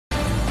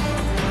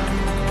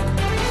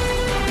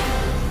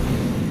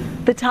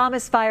The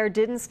Thomas fire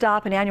didn't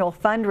stop an annual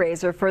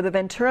fundraiser for the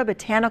Ventura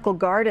Botanical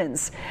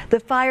Gardens. The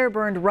fire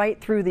burned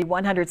right through the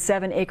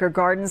 107-acre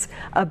gardens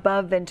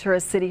above Ventura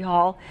City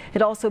Hall.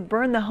 It also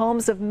burned the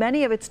homes of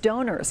many of its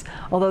donors.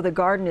 Although the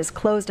garden is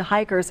closed to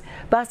hikers,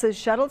 buses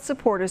shuttled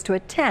supporters to a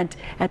tent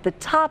at the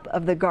top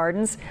of the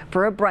gardens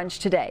for a brunch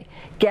today.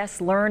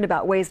 Guests learned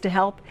about ways to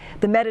help.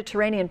 The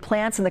Mediterranean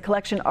plants in the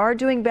collection are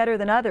doing better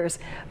than others,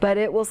 but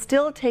it will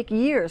still take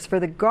years for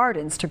the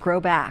gardens to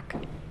grow back.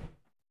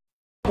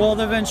 Well,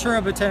 the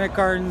Ventura Botanic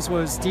Gardens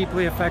was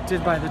deeply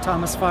affected by the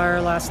Thomas fire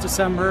last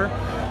December.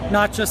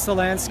 Not just the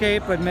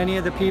landscape, but many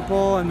of the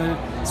people and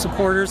the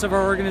supporters of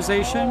our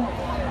organization.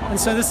 And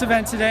so this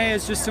event today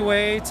is just a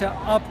way to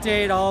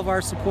update all of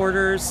our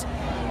supporters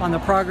on the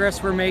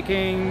progress we're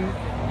making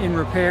in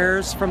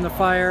repairs from the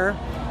fire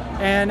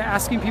and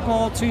asking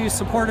people to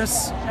support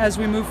us as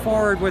we move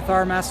forward with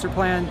our master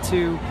plan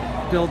to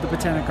build the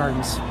Botanic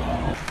Gardens.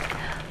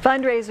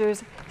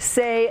 Fundraisers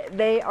say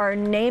they are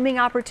naming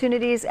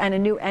opportunities and a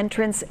new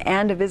entrance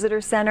and a visitor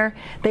center.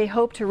 They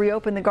hope to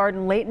reopen the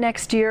garden late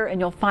next year,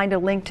 and you'll find a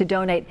link to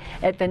donate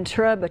at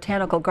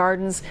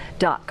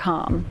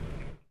VenturaBotanicalGardens.com.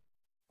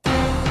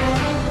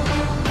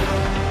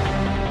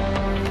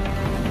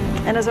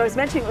 And as I was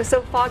mentioning, it was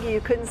so foggy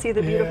you couldn't see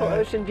the beautiful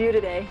ocean view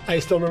today. I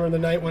still remember the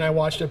night when I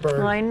watched it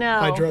burn. I know.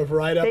 I drove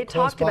right up they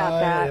close talked about by,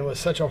 that. and it was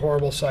such a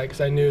horrible sight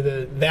because I knew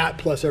that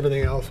plus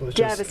everything else was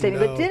just devastating.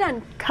 But did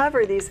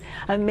uncover these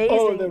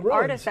amazing the ruins.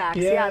 artifacts.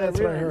 Yeah, the that's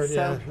ruins. what I heard.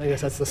 So I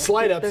guess that's the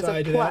slight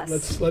upside to that.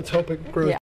 Let's hope it grows.